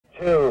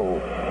2, 1, 0,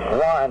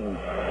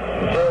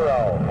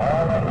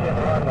 all engine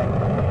running.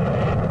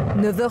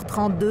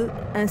 9h32,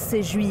 un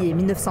 16 juillet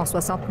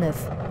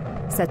 1969.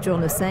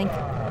 Saturne V,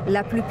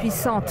 la plus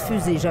puissante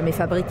fusée jamais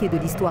fabriquée de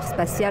l'histoire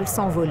spatiale,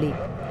 s'envolait.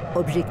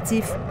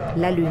 Objectif,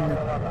 la Lune.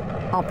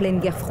 En pleine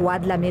guerre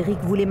froide,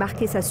 l'Amérique voulait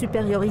marquer sa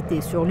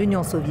supériorité sur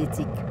l'Union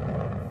soviétique.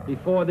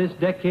 Before this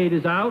decade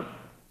is out,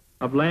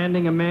 of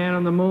landing a man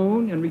on the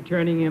moon and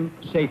returning him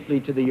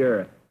safely to the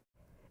Earth.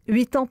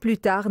 8 ans plus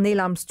tard, Neil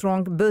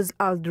Armstrong, Buzz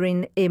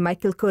Aldrin et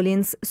Michael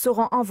Collins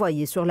seront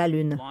envoyés sur la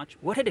Lune.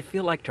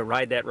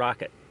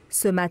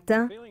 Ce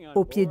matin,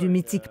 au pied du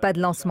mythique pas de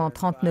lancement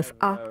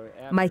 39A,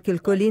 Michael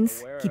Collins,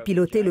 qui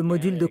pilotait le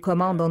module de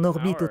commande en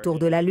orbite autour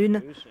de la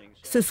Lune,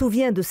 se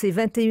souvient de ces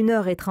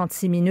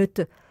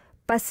 21h36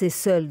 passées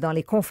seul dans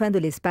les confins de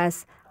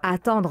l'espace à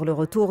attendre le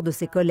retour de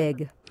ses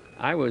collègues.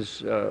 I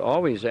was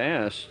always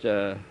asked,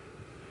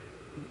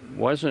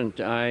 wasn't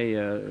I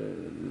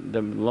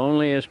the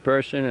loneliest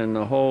person in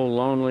the whole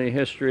lonely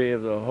history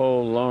of the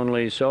whole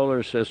lonely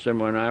solar system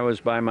when I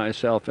was by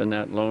myself in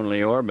that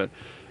lonely orbit?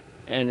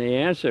 And the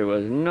answer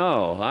was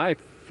no, I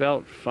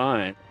felt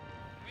fine.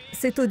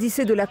 Cette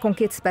odyssée de la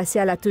conquête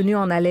spatiale a tenu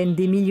en haleine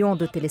des millions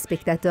de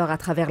téléspectateurs à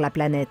travers la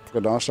planète.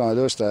 Dans ce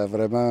temps-là, c'était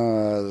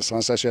vraiment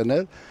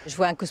sensationnel. Je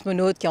vois un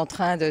cosmonaute qui est en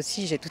train de...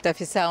 Si, j'ai tout à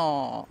fait ça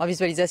en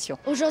visualisation.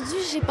 Aujourd'hui,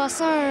 j'ai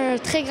passé un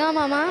très grand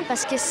moment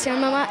parce que c'est un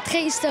moment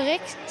très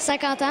historique,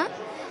 50 ans,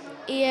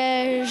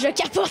 et je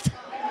capote.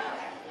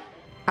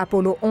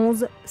 Apollo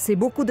 11, c'est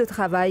beaucoup de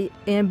travail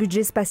et un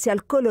budget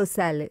spatial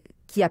colossal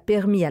qui a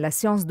permis à la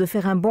science de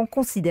faire un bond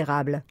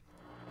considérable.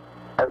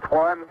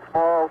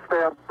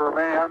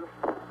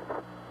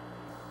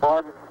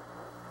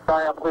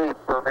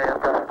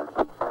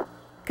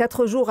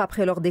 4 jours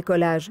après leur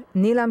décollage,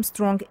 Neil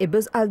Armstrong et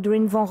Buzz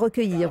Aldrin vont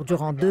recueillir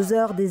durant 2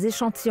 heures des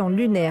échantillons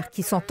lunaires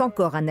qui sont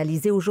encore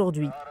analysés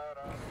aujourd'hui.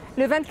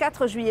 Le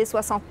 24 juillet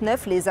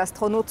 69, les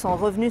astronautes sont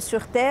revenus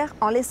sur Terre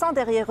en laissant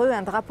derrière eux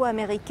un drapeau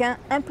américain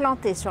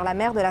implanté sur la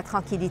mer de la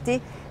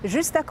Tranquillité,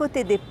 juste à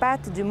côté des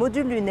pattes du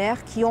module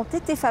lunaire qui ont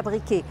été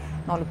fabriquées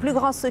dans le plus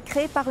grand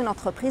secret par une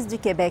entreprise du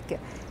Québec.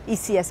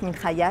 Ici Yasmine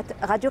Khayat,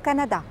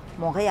 Radio-Canada,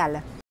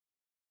 Montréal.